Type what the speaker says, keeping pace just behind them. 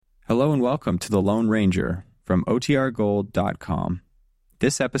Hello and welcome to The Lone Ranger from OTRGold.com.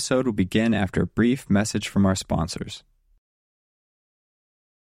 This episode will begin after a brief message from our sponsors.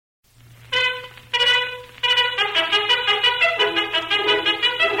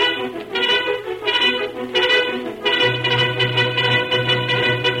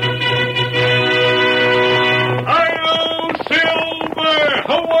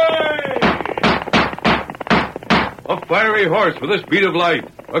 A fiery horse with a speed of light,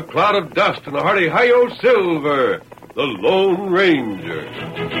 a cloud of dust, and a hearty hi-yo silver, the Lone Ranger.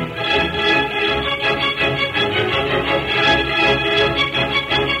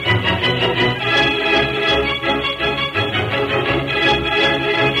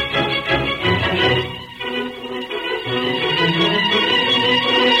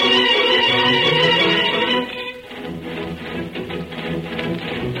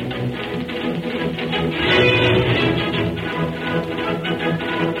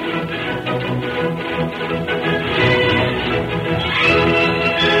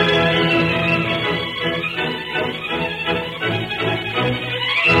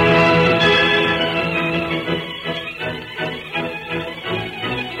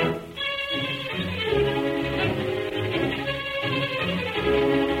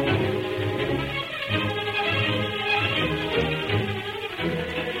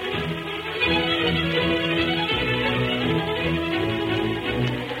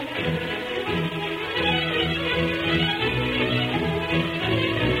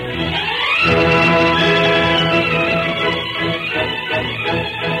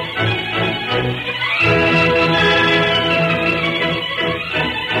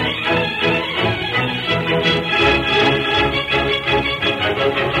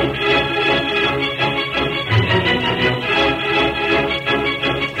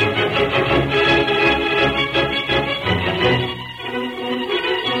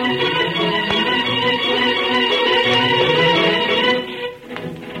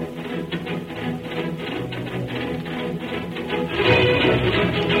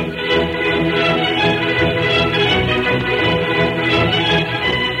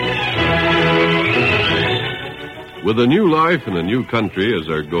 With a new life and a new country as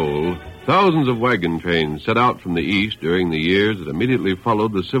their goal, thousands of wagon trains set out from the east during the years that immediately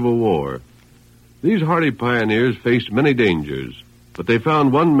followed the Civil War. These hardy pioneers faced many dangers, but they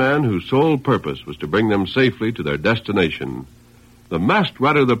found one man whose sole purpose was to bring them safely to their destination. The masked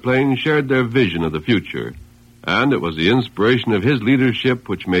rider of the plains shared their vision of the future, and it was the inspiration of his leadership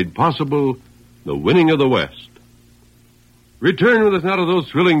which made possible the winning of the West. Return with us now to those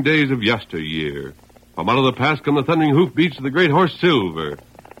thrilling days of yesteryear. From out of the past come the thundering hoofbeats of the great horse Silver.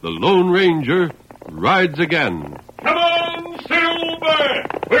 The Lone Ranger rides again. Come on, Silver!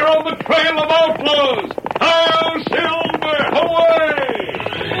 We're on the trail of outlaws! Hi-yo, Silver! Away!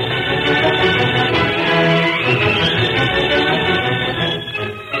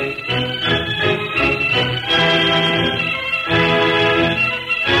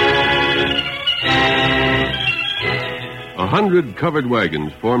 100 covered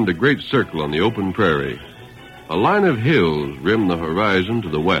wagons formed a great circle on the open prairie. A line of hills rimmed the horizon to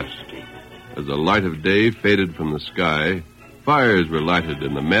the west. As the light of day faded from the sky, fires were lighted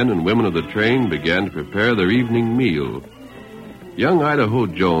and the men and women of the train began to prepare their evening meal. Young Idaho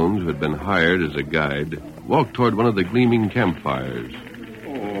Jones, who had been hired as a guide, walked toward one of the gleaming campfires.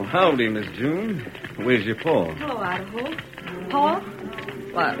 Oh, howdy, Miss June. Where's your pa? Hello, Idaho. Pa?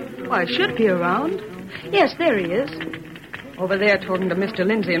 Why, should be around. Yes, there he is. Over there talking to Mr.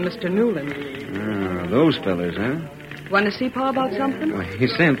 Lindsay and Mr. Newland. Ah, those fellas, huh? Want to see Pa about something? Well, he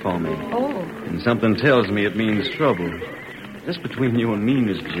sent for me. Oh. And something tells me it means trouble. Just between you and me,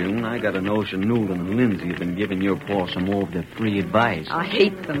 Miss June, I got a notion Newland and Lindsay have been giving your pa some more of their free advice. I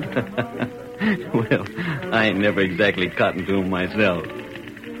hate them. Well, I ain't never exactly cottoned to them myself.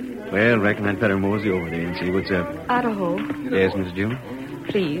 Well, reckon I'd better mosey over there and see what's up. Idaho. Yes, Miss June?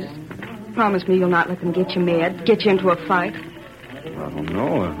 Please. Promise me you'll not let them get you mad, get you into a fight. I don't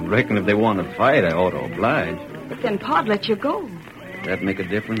know. I reckon if they want to fight, I ought to oblige. But then Pa'd let you go. That make a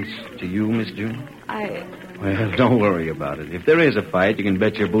difference to you, Miss June? Well, don't worry about it. If there is a fight, you can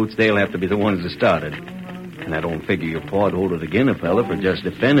bet your boots they'll have to be the ones that started. And I don't figure your pa'd hold it against a fella for just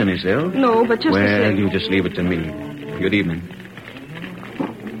defending himself. No, but just Well, you just leave it to me. Good evening.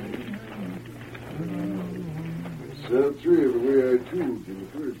 Sell 3 of the way I told you in the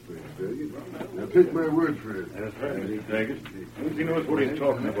first place, Daggett. Now, take my word for it. That's right, Mr. Daggett. Once he knows what he's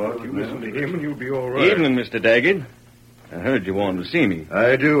talking about, you listen to him and you'll be all right. Evening, Mr. Daggett. I heard you wanted to see me.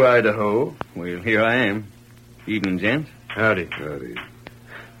 I do, Idaho. Well, here I am. Evening, gents. Howdy. Howdy.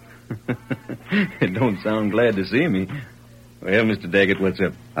 It don't sound glad to see me. Well, Mr. Daggett, what's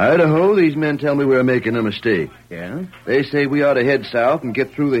up? Idaho, these men tell me we're making a mistake. Yeah? They say we ought to head south and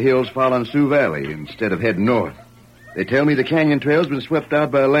get through the hills following Sioux Valley instead of heading north. They tell me the canyon trail's been swept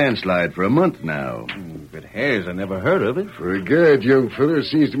out by a landslide for a month now. If it has, I never heard of it. For a guide, young fella, it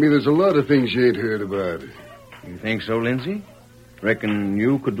seems to me there's a lot of things you ain't heard about. You think so, Lindsay? Reckon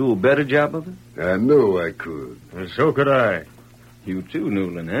you could do a better job of it? I know I could. Well, so could I. You too,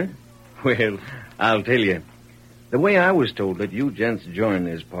 Newland, huh? Well, I'll tell you. The way I was told that you gents joined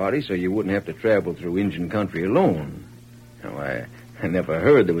this party so you wouldn't have to travel through Indian country alone. Now, I never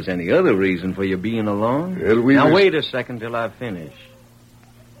heard there was any other reason for you being along. Well, Now, wait a second till I finish.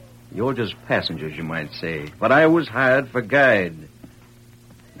 You're just passengers, you might say. But I was hired for guide.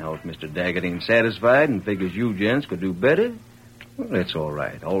 Now, if Mr. Daggett ain't satisfied and figures you gents could do better, well, that's all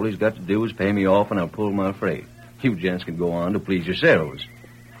right. All he's got to do is pay me off and I'll pull my freight. You gents can go on to please yourselves.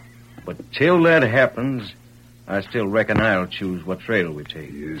 But till that happens, I still reckon I'll choose what trail we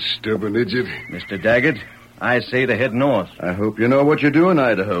take. You stubborn idiot. Mr. Daggett, I say to head north. I hope you know what you're doing,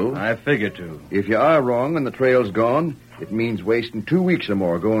 Idaho. I figure to. If you are wrong and the trail's gone, it means wasting 2 weeks or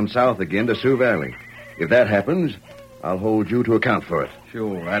more going south again to Sioux Valley. If that happens, I'll hold you to account for it.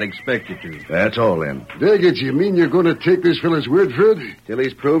 Sure, I'd expect you to. That's all, then. Daggett, you mean you're going to take this fella's word for it? Till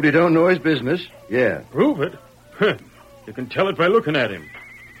he's proved he don't know his business, yeah. Prove it? Huh. You can tell it by looking at him.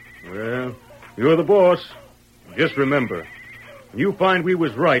 Well, you're the boss. Just remember, when you find we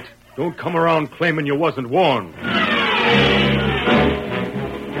was right, don't come around claiming you wasn't warned.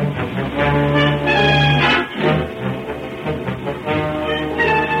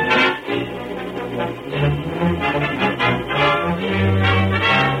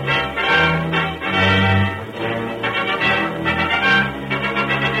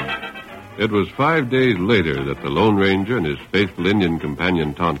 It was 5 days later that the Lone Ranger and his faithful Indian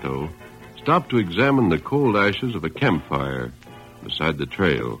companion Tonto stopped to examine the cold ashes of a campfire beside the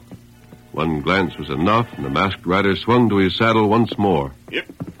trail. One glance was enough, and the masked rider swung to his saddle once more. Yep.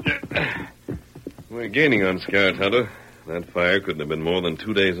 We're gaining on Scout, Hunter. That fire couldn't have been more than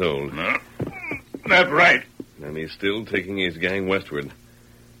 2 days old. No. That's right. And he's still taking his gang westward.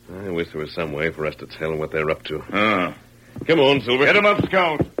 I wish there was some way for us to tell what they're up to. Come on, Silver. Get him up,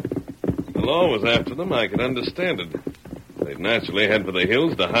 Scout. If the law was after them, I could understand it. They'd naturally head for the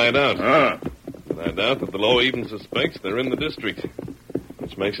hills to hide out. But I doubt that the law even suspects they're in the district,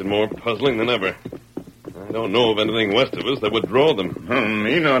 which makes it more puzzling than ever. I don't know of anything west of us that would draw them.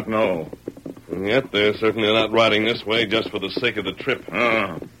 Me not know. And yet they're certainly not riding this way just for the sake of the trip.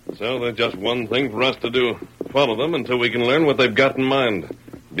 So there's just one thing for us to do. Follow them until we can learn what they've got in mind.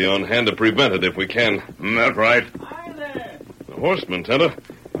 Be on hand to prevent it if we can. That's right. Hi there. The horseman, Tonto.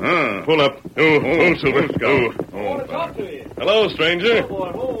 Pull up. Silver. Talk to you. Hello, stranger.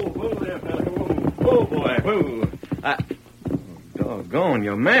 Whoa there, fella. Oh, boy. Doggone,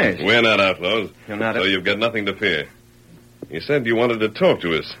 you're masked. We're not outlaws. You're not so you've got nothing to fear. You said you wanted to talk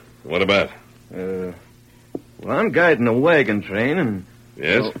to us. What about? Well, I'm guiding a wagon train, and...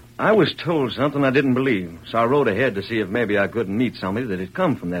 Yes? Well, I was told something I didn't believe, so I rode ahead to see if maybe I couldn't meet somebody that had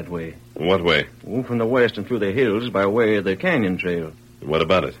come from that way. What way? Oh, from the west and through the hills by way of the canyon trail. What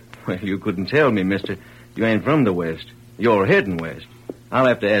about it? Well, you couldn't tell me, mister. You ain't from the west. You're heading west. I'll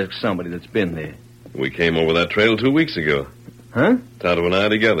have to ask somebody that's been there. We came over that trail 2 weeks ago. Huh? Tonto and I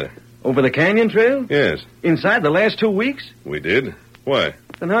together. Over the canyon trail? Yes. Inside the last 2 weeks? We did. Why?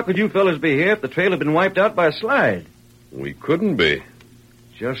 Then how could you fellas be here if the trail had been wiped out by a slide? We couldn't be.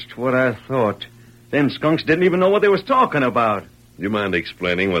 Just what I thought. Them skunks didn't even know what they was talking about. You mind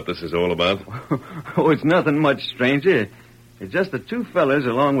explaining what this is all about? Oh, it's nothing much, stranger. It's just the two fellas,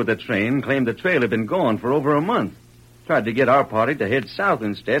 along with the train, claimed the trail had been gone for over a month. Tried to get our party to head south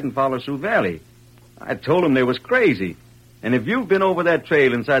instead and follow Sioux Valley. I told them they was crazy. And if you've been over that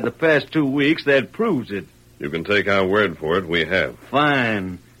trail inside the past 2 weeks, that proves it. You can take our word for it. We have.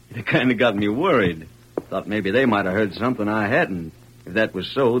 Fine. It kind of got me worried. Thought maybe they might have heard something I hadn't. If that was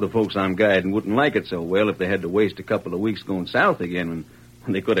so, the folks I'm guiding wouldn't like it so well if they had to waste a couple of weeks going south again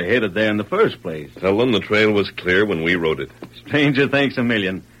when they could have headed there in the first place. Tell them the trail was clear when we rode it. Stranger, thanks a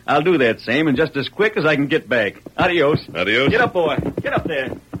million. I'll do that same and just as quick as I can get back. Adios. Adios. Get up, boy. Get up there.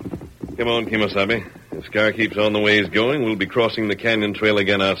 Come on, Kemosabe. If Scar keeps on the way he's going, we'll be crossing the canyon trail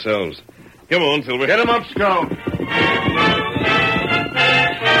again ourselves. Come on, Silver. Get him up, Scout.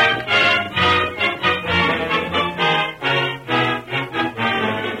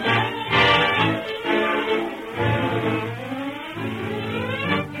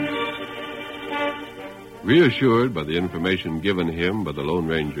 Reassured by the information given him by the Lone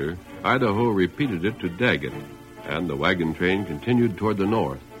Ranger, Idaho repeated it to Daggett, and the wagon train continued toward the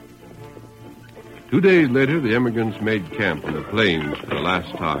north. 2 days later, the emigrants made camp on the plains for the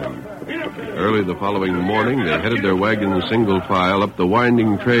last time. Early the following morning, they headed their wagon single file up the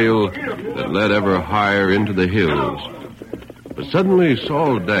winding trail that led ever higher into the hills. But suddenly,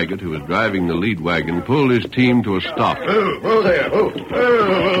 Saul Daggett, who was driving the lead wagon, pulled his team to a stop. Whoa there.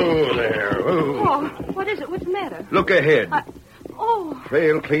 Whoa there. Whoa. Oh, what is it? What's the matter? Look ahead. Oh,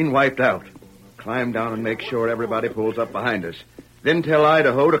 Trail clean wiped out. Climb down and make sure everybody pulls up behind us. Then tell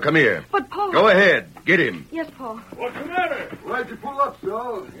Idaho to come here. but Paul. Go ahead. Get him. Yes, Paul. What's the matter? Why'd you pull up,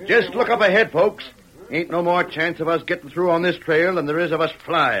 Saul? Just look up ahead, folks. Ain't no more chance of us getting through on this trail than there is of us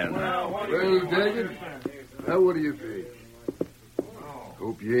flying. Well, Daggett, now what do you think?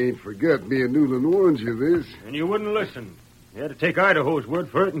 Hope you ain't forgot me and Newland warned you this. And you wouldn't listen. You had to take Idaho's word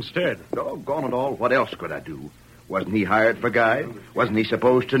for it instead. Doggone it all, what else could I do? Wasn't he hired for guide? Wasn't he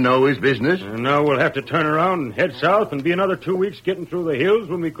supposed to know his business? And now we'll have to turn around and head south and be another 2 weeks getting through the hills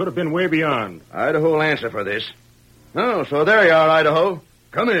when we could have been way beyond. Idaho will answer for this. Oh, so there you are, Idaho.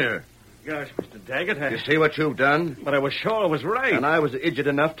 Come here. Gosh, Mr. Daggett, You see what you've done? but I was sure I was right. And I was idiot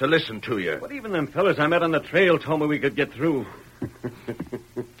enough to listen to you. But even them fellas I met on the trail told me we could get through.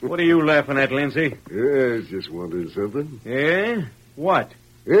 What are you laughing at, Lindsay? Yeah, I was just wondering something. Yeah? What?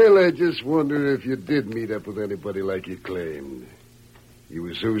 Well, I just wonder if you did meet up with anybody like you claimed. You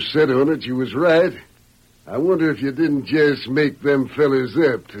was so set on it, you was right. I wonder if you didn't just make them fellas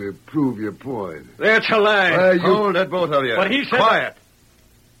up to prove your point. That's a lie. Hold it, both of you. But he said... Quiet.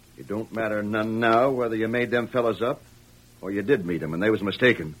 It don't matter none now whether you made them fellas up or you did meet them and they was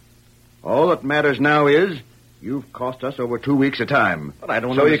mistaken. All that matters now is you've cost us over 2 weeks of time. But I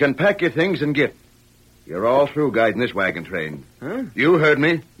don't So know... you can pack your things and get. You're all through guiding this wagon train. Huh? You heard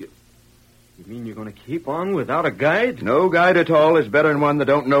me. You mean you're going to keep on without a guide? No guide at all is better than one that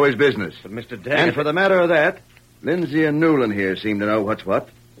don't know his business. But Mr. Daggett... And for the matter of that, Lindsay and Newland here seem to know what's what.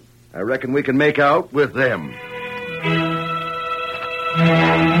 I reckon we can make out with them.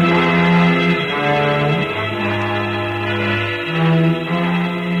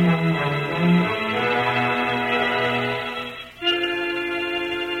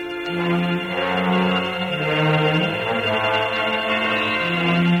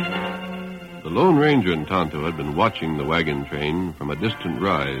 The Lone Ranger and Tonto had been watching the wagon train from a distant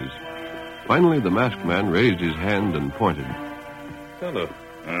rise. Finally, the masked man raised his hand and pointed. Tonto.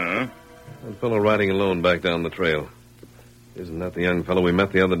 That fellow riding alone back down the trail. Isn't that the young fellow we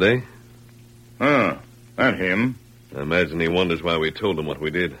met the other day? That him. I imagine he wonders why we told him what we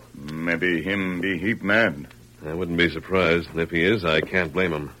did. Maybe him be heap mad. I wouldn't be surprised, and if he is, I can't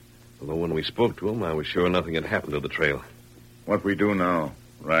blame him. Although when we spoke to him, I was sure nothing had happened to the trail. What we do now?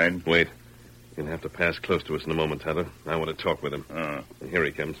 Ride? Wait. You'll have to pass close to us in a moment, Tonto. I want to talk with him. And here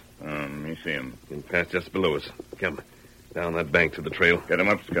he comes. Me see him. You can pass just below us. Come. Down that bank to the trail. Get him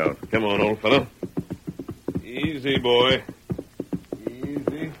up, Scout. Come on, old fellow. Easy, boy.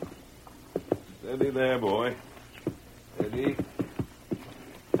 Easy. Steady there, boy. Steady.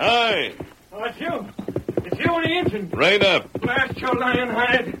 Hi. Oh, it's you. It's you and the engine. Right up. Blast your lion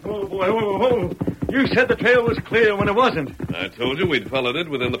hide. Oh, boy. Oh. You said the trail was clear when it wasn't. I told you we'd followed it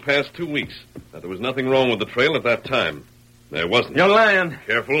within the past 2 weeks. That there was nothing wrong with the trail at that time. There wasn't. You're lying.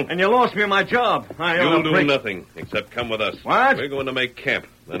 Careful. And you lost me my job. You'll do nothing except come with us. What? We're going to make camp,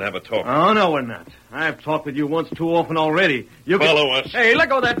 then have a talk. Oh, no, we're not. I've talked with you once too often already. You Follow us. Hey, let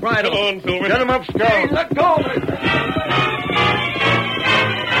go of that bridle. Come on, Silver. Get him up, Scout. Hey, let go of it.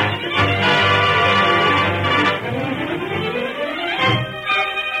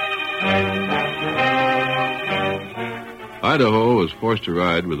 Idaho was forced to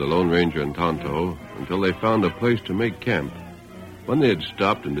ride with the Lone Ranger and Tonto until they found a place to make camp. When they had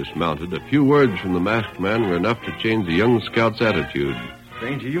stopped and dismounted, a few words from the masked man were enough to change the young scout's attitude.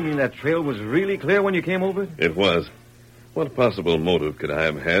 Ranger, you mean that trail was really clear when you came over? It was. What possible motive could I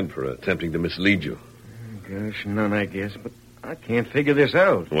have had for attempting to mislead you? Gosh, none, I guess, but I can't figure this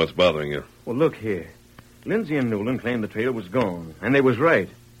out. What's bothering you? Well, look here. Lindsay and Newland claimed the trail was gone, and they was right.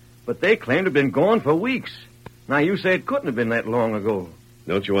 But they claimed it had been gone for weeks. Now, you say it couldn't have been that long ago.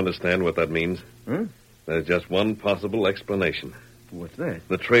 Don't you understand what that means? Huh? There's just one possible explanation. What's that?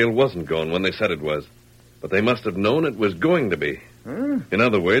 The trail wasn't gone when they said it was. But they must have known it was going to be. Huh? In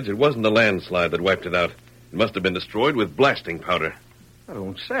other words, it wasn't a landslide that wiped it out. It must have been destroyed with blasting powder. I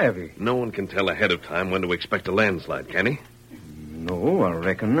don't savvy. No one can tell ahead of time when to expect a landslide, can he? No, I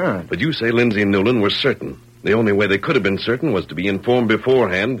reckon not. But you say Lindsay and Newland were certain. The only way they could have been certain was to be informed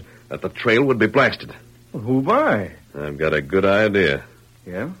beforehand that the trail would be blasted. Well, who by? I've got a good idea.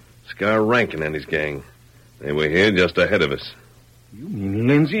 Yeah? Scar Rankin and his gang. They were here just ahead of us. You mean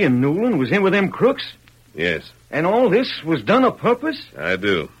Lindsay and Newland was in with them crooks? Yes, And all this was done a purpose? I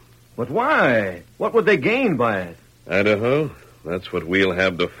do. But why? What would they gain by it? Idaho, that's what we'll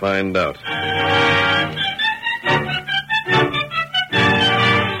have to find out.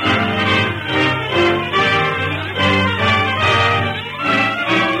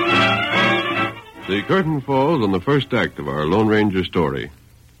 The curtain falls on the first act of our Lone Ranger story.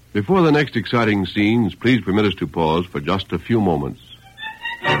 Before the next exciting scenes, please permit us to pause for just a few moments.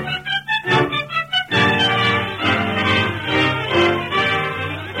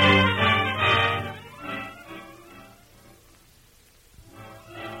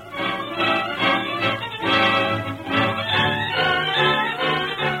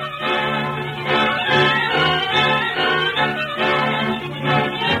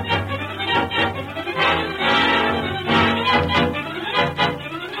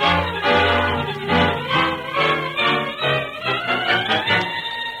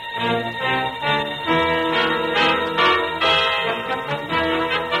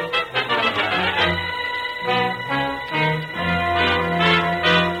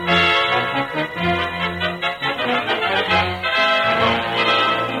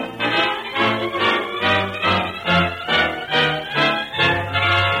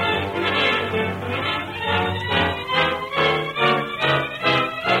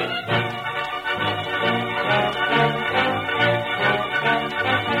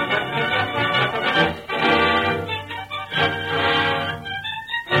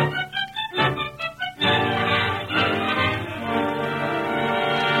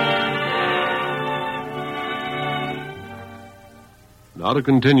 Now to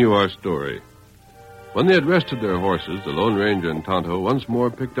continue our story. When they had rested their horses, the Lone Ranger and Tonto once more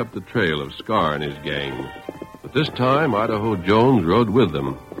picked up the trail of Scar and his gang. But this time, Idaho Jones rode with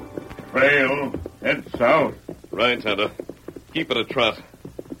them. Trail, head south. Right, Tonto. Keep it a trot.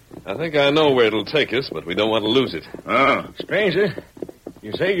 I think I know where it'll take us, but we don't want to lose it. Stranger,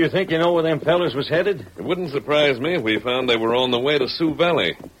 you say you think you know where them fellas was headed? It wouldn't surprise me if we found they were on the way to Sioux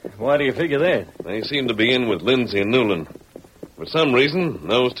Valley. Why do you figure that? They seem to be in with Lindsay and Newland. For some reason,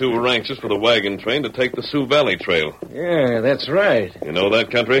 those two were anxious for the wagon train to take the Sioux Valley trail. Yeah, that's right. You know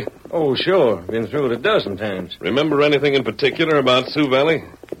that country? Oh, sure. Been through it a dozen times. Remember anything in particular about Sioux Valley?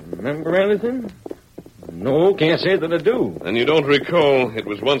 Remember anything? No, can't say that I do. And you don't recall it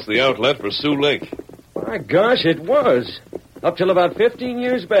was once the outlet for Sioux Lake? My gosh, it was. Up till about 15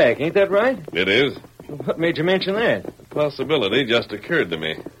 years back, ain't that right? It is. What made you mention that? The possibility just occurred to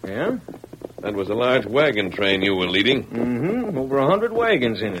me. Yeah? That was a large wagon train you were leading. Mm-hmm. Over 100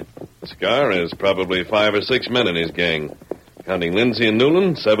 wagons in it. Scar has probably 5 or 6 men in his gang. Counting Lindsay and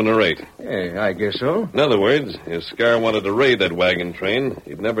Newland, 7 or 8. Yeah, I guess so. In other words, if Scar wanted to raid that wagon train,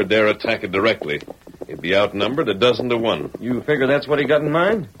 he'd never dare attack it directly. He'd be outnumbered 12 to 1. You figure that's what he got in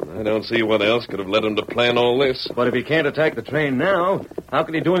mind? I don't see what else could have led him to plan all this. But if he can't attack the train now, how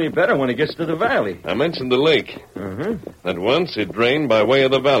can he do any better when he gets to the valley? I mentioned the lake. At once, it drained by way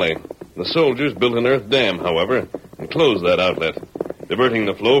of the valley. The soldiers built an earth dam, however, and closed that outlet, diverting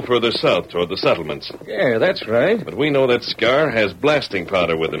the flow further south toward the settlements. Yeah, that's right. But we know that Scar has blasting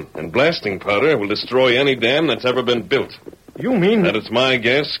powder with him, and blasting powder will destroy any dam that's ever been built. You mean... And it's my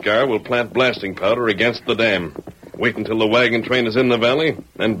guess Scar will plant blasting powder against the dam. Wait until the wagon train is in the valley,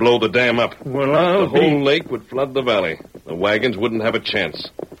 then blow the dam up. Well, The whole lake would flood the valley. The wagons wouldn't have a chance.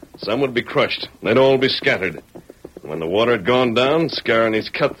 Some would be crushed. They'd all be scattered. When the water had gone down, Scar and his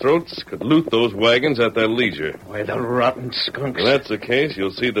cutthroats could loot those wagons at their leisure. Why, the rotten skunks. If that's the case,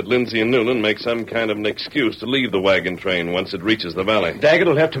 you'll see that Lindsay and Newland make some kind of an excuse to leave the wagon train once it reaches the valley. Daggett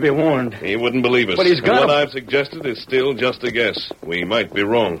will have to be warned. He wouldn't believe us. But he's got What I've suggested is still just a guess. We might be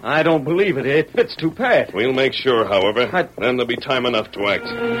wrong. I don't believe it. It fits too pat. We'll make sure, however. Then there'll be time enough to act.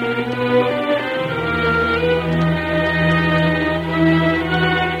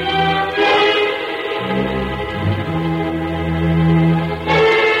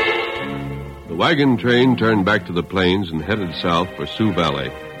 The wagon train turned back to the plains and headed south for Sioux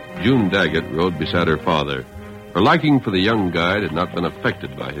Valley. June Daggett rode beside her father. Her liking for the young guide had not been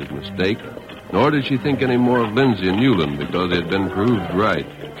affected by his mistake, nor did she think any more of Lindsay and Newland because they had been proved right.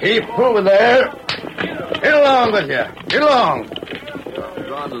 Keep moving there. Get along with you. Get along.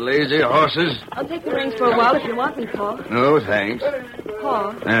 Doggone lazy horses. I'll take the reins for a while if you want me, Paul. No, thanks.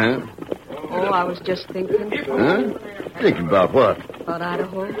 Paul? Huh? Oh, I was just thinking. Huh? Thinking about what? About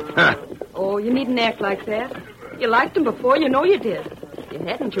Idaho. Huh. Oh, you needn't act like that. You liked him before, you know you did. If you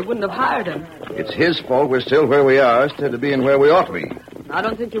hadn't, you wouldn't have hired him. It's his fault we're still where we are instead of being where we ought to be. I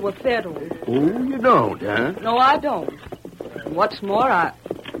don't think you were fair to him. Oh, you don't, huh? No, I don't. And what's more, I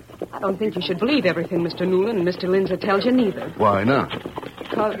don't think you should believe everything Mr. Newland and Mr. Lindsay tells you neither. Why not?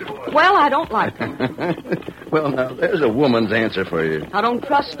 Well, I don't like them. Well, now, there's a woman's answer for you. I don't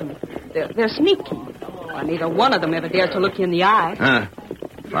trust them. They're sneaky. Well, neither one of them ever dares to look you in the eye. Huh.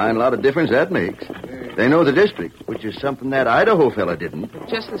 Fine lot of difference that makes. They know the district, which is something that Idaho fella didn't.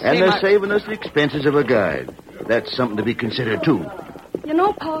 Just the And same. they're saving us the expenses of a guide. That's something to be considered, too. You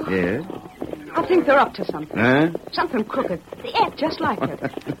know, Pa, Yeah? I think they're up to something. Huh? Something crooked. They act just like it.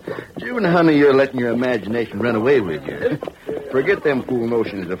 June, honey, you're letting your imagination run away with you. Forget them fool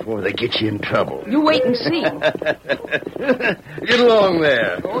notions before they get you in trouble. You wait and see. Get along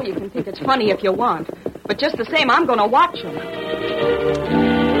there. Oh, you can think it's funny if you want. But just the same, I'm going to watch them.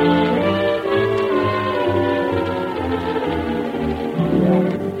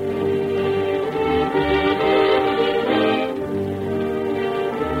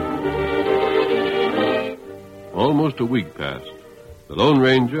 Almost a week passed. The Lone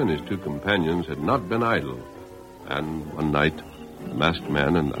Ranger and his two companions had not been idle. And one night, the masked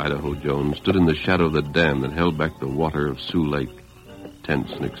man and Idaho Jones stood in the shadow of the dam that held back the water of Sioux Lake, tense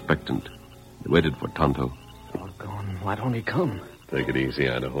and expectant. They waited for Tonto. Doggone, why don't he come? Take it easy,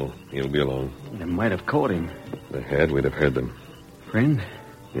 Idaho. He'll be along. They might have caught him. If they had, we'd have heard them. Friend,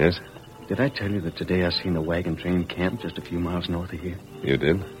 Yes? did I tell you that today I seen a wagon train camp just a few miles north of here? You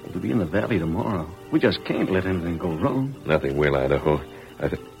did? It'll be in the valley tomorrow. We just can't let anything go wrong. Nothing will, Idaho.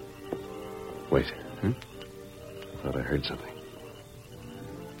 Wait. Hmm? I thought I heard something.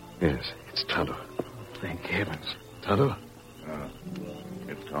 Yes, it's Tonto. Thank heavens. Tonto?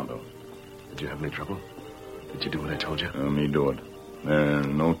 It's Tonto. Did you have any trouble? Did you do what I told you? Me do it.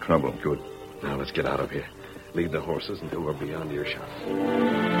 No trouble. Good. Now let's get out of here. Lead the horses until we're beyond earshot.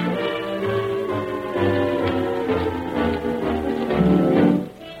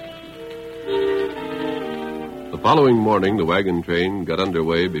 The following morning, the wagon train got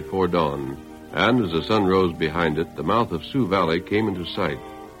underway before dawn, and as the sun rose behind it, the mouth of Sioux Valley came into sight.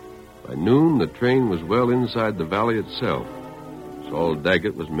 By noon, the train was well inside the valley itself. Saul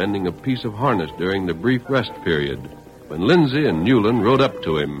Daggett was mending a piece of harness during the brief rest period when Lindsay and Newland rode up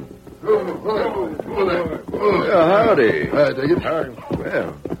to him. Howdy. Hi, Daggett.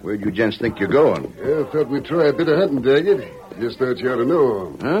 Well, where'd you gents think you're going? Yeah, thought we'd try a bit of hunting, Daggett. Just thought you ought to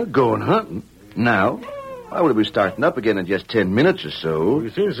know. Huh? Going hunting? Now? Why would we be starting up again in just 10 minutes or so?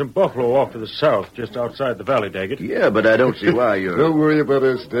 We've seen some buffalo off to the south, just outside the valley, Daggett. Yeah, but I don't see why you're... Don't worry about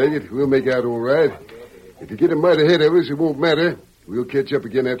us, Daggett. We'll make out all right. If you get a mite ahead of us, it won't matter. We'll catch up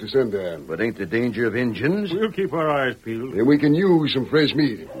again after sundown. But ain't the danger of Injuns? We'll keep our eyes peeled. And we can use some fresh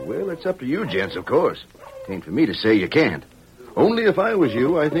meat. Well, it's up to you, gents, of course. Ain't for me to say you can't. Only if I was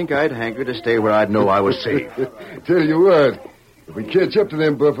you, I think I'd hanker to stay where I'd know I was safe. Tell you what, if we catch up to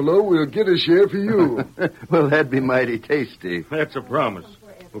them buffalo, we'll get a share for you. Well, that'd be mighty tasty. That's a promise.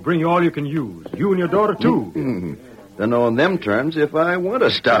 We'll bring you all you can use. You and your daughter, too. Then on them terms, if I want to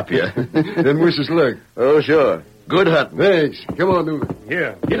stop you. Then wish us luck. Oh, sure. Good hunting. Thanks. Come on, Newland.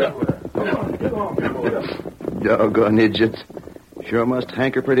 Here, get up. Doggone idiots. Sure must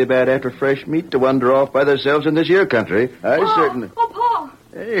hanker pretty bad after fresh meat to wander off by themselves in this here country. I certainly... Oh, Pa.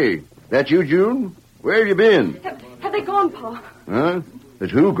 Hey, that you, June? Where have you been? Have they gone, Pa? Huh?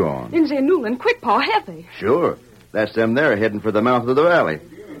 Is who gone? Lindsay and Newland. Quick, Pa, have they? Sure. That's them there heading for the mouth of the valley.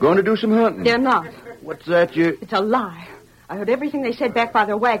 Going to do some hunting. They're not. What's that you... It's a lie. I heard everything they said back by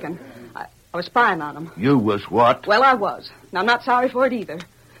their wagon. I was spying on them. You was what? Well, I was. And I'm not sorry for it either.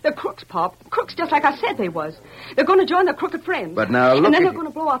 They're crooks, Pop. Crooks just like I said they was. They're going to join their crooked friends. But now look And then at they're going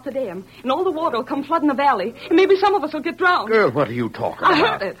to blow out the dam. And all the water will come flooding the valley. And maybe some of us will get drowned. Girl, what are you talking I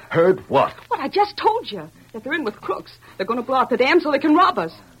about? heard it. Heard what? What I just told you. That they're in with crooks. They're going to blow out the dam so they can rob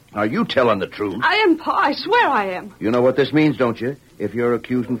us. Are you telling the truth? I am, Pa. I swear I am. You know what this means, don't you? If you're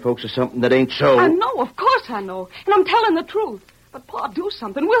accusing folks of something that ain't so... I know. Of course I know. And I'm telling the truth. But, Pa, do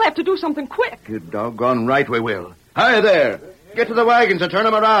something. We'll have to do something quick. You're doggone right we will. Hi there. Get to the wagons and turn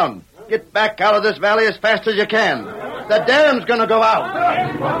them around. Get back out of this valley as fast as you can. The dam's gonna go out.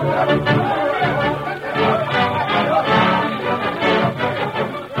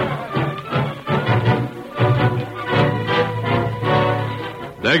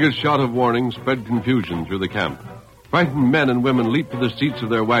 Daggett's shout of warning spread confusion through the camp. Frightened men and women leaped to the seats of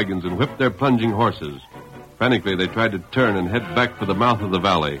their wagons and whipped their plunging horses. Frantically, they tried to turn and head back for the mouth of the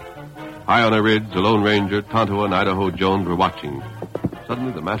valley. High on a ridge, the Lone Ranger, Tonto, and Idaho Jones were watching.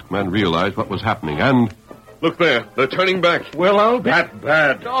 Suddenly, the masked man realized what was happening, and... Look there. They're turning back. Well, I'll be... That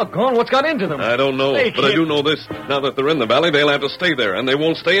bad. Doggone, what's got into them? I don't know, They but I can't- do know this. Now that they're in the valley, they'll have to stay there, and they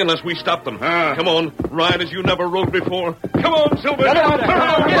won't stay unless we stop them. Come on, ride as you never rode before. Come on, Silver. Get up,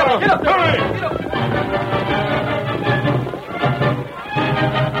 Hurry! hurry!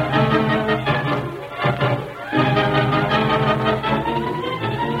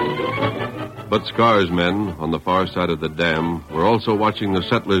 But But Scar's men, on the far side of the dam, were also watching the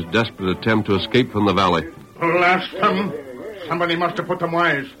settlers' desperate attempt to escape from the valley. Blast them! Somebody must have put them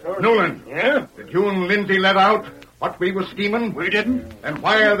wise. Newland. Yeah? Did you and Lindsay let out what we were scheming? We didn't. And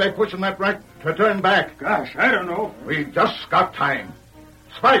why are they pushing that right to turn back? Gosh, I don't know. We just got time.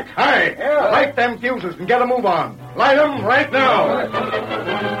 Spike, hi! Yeah. Light them fuses and get a move on. Light them right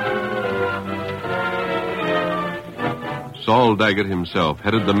now. Saul Daggett himself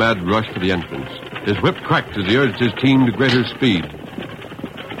headed the mad rush for the entrance. His whip cracked as he urged his team to greater speed.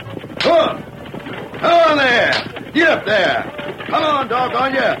 Come on! Come on there! Get up there! Come on,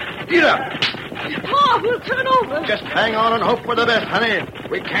 doggone you! Get up! Pa, we'll turn over. Just hang on and hope for the best, honey.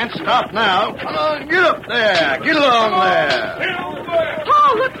 We can't stop now. Come on, get up there! Get along there!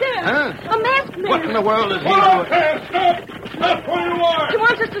 Pa, look there. Huh? A masked man. What in the world is he Hold on doing? there! Stop! Stop where you are! He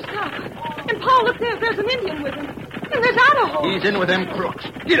wants us to stop. And Pa, look there. There's an Indian with him. And there's Idaho. He's in with them crooks.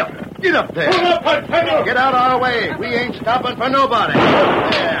 Get up! Get up there! Pull up, Tonto! Get out our way. We ain't stopping for nobody.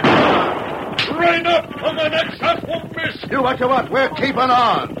 There. Right up! On the next shot won't miss! Do what you want. We're keeping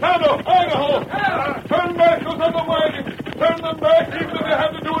on. Tonto, Idaho! Turn back those other wagons! Turn them back even if you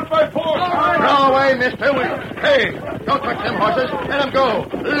have to do it by force! No way, mister. Hey, don't touch them horses. Let them go.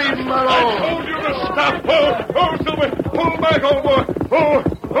 Leave them I alone. told you to stop! Oh, Silver! Pull back, old boy!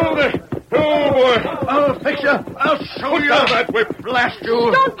 Hold it! Oh, boy! I'll fix you. I'll show Put you. down that whip! Blast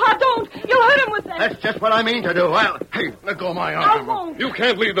you. Don't, Pa, don't. You'll hurt him with that. That's just what I mean to do. Hey, let go of my I arm. won't. You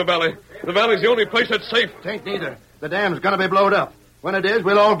can't leave the valley. The valley's the only place that's safe. Tain't neither. The dam's gonna be blowed up. When it is,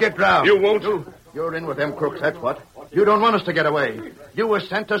 we'll all get drowned. You won't. You're in with them crooks, that's what. You don't want us to get away. You were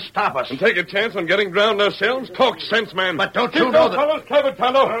sent to stop us. And take a chance on getting drowned ourselves? Talk sense, man. But don't Keep you know those that... fellows covered,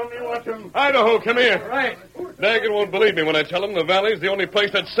 Tonto! Watch him. Idaho, come here. Right. Daggett won't believe me when I tell him the valley's the only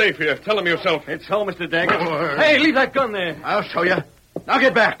place that's safe here. Tell him yourself. It's so, Mr. Daggett. Oh, Hey, leave that gun there. I'll show you. Now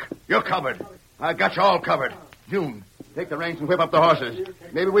get back. You're covered. I got you all covered. June, take the reins and whip up the horses.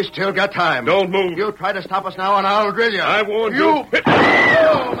 Maybe we still got time. Don't move. You try to stop us now, and I'll drill you. I warned you. you.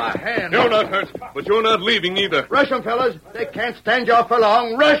 Oh, my hand. You're not hurt, but you're not leaving either. Rush them, fellas. They can't stand you for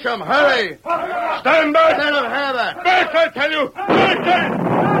long. Rush them. Hurry. Stand back! Let them have it. Back, I tell you! Back there!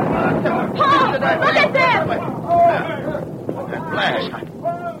 Pa, look at them. That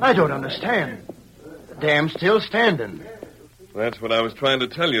blast. I don't understand. The dam's still standing. That's what I was trying to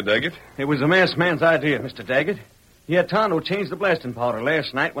tell you, Daggett. It was the masked man's idea, Mr. Daggett. He had Tonto change the blasting powder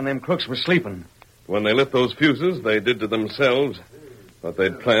last night when them crooks were sleeping. When they lit those fuses, they did to themselves what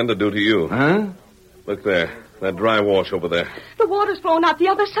they'd planned to do to you. Huh? Look there. That dry wash over there. The water's flowing out the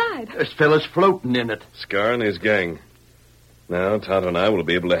other side. This fella's floating in it. Scar and his gang. Now, Tonto and I will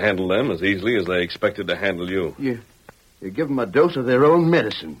be able to handle them as easily as they expected to handle you. You give them a dose of their own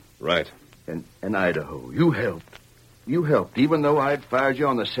medicine. Right. And Idaho, you helped. You helped, even though I'd fired you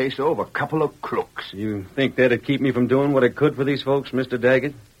on the say-so of a couple of crooks. You think that'd keep me from doing what I could for these folks, Mr.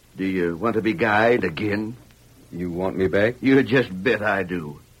 Daggett? Do you want to be guyed again? You want me back? You just bet I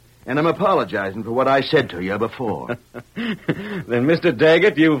do. And I'm apologizing for what I said to you before. Then, Mr.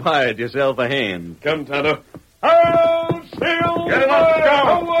 Daggett, you've hired yourself a hand. Come, Tonto. Hail, Silver! Get him up,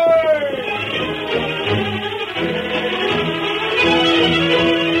 Scout! Away!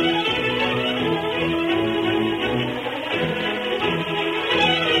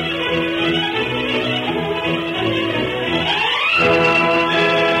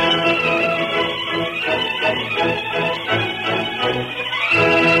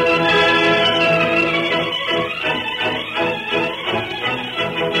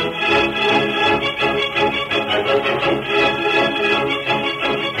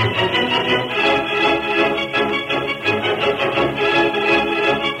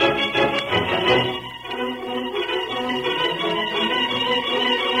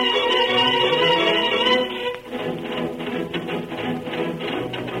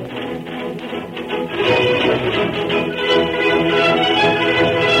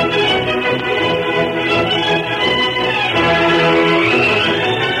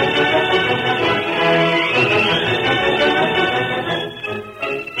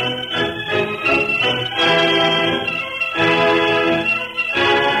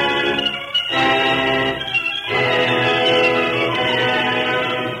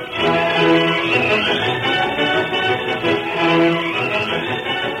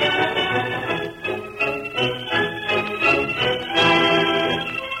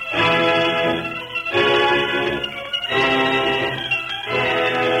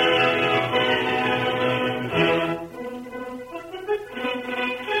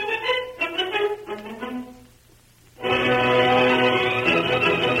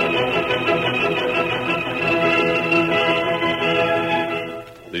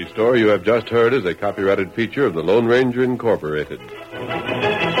 story you have just heard is a copyrighted feature of the Lone Ranger Incorporated.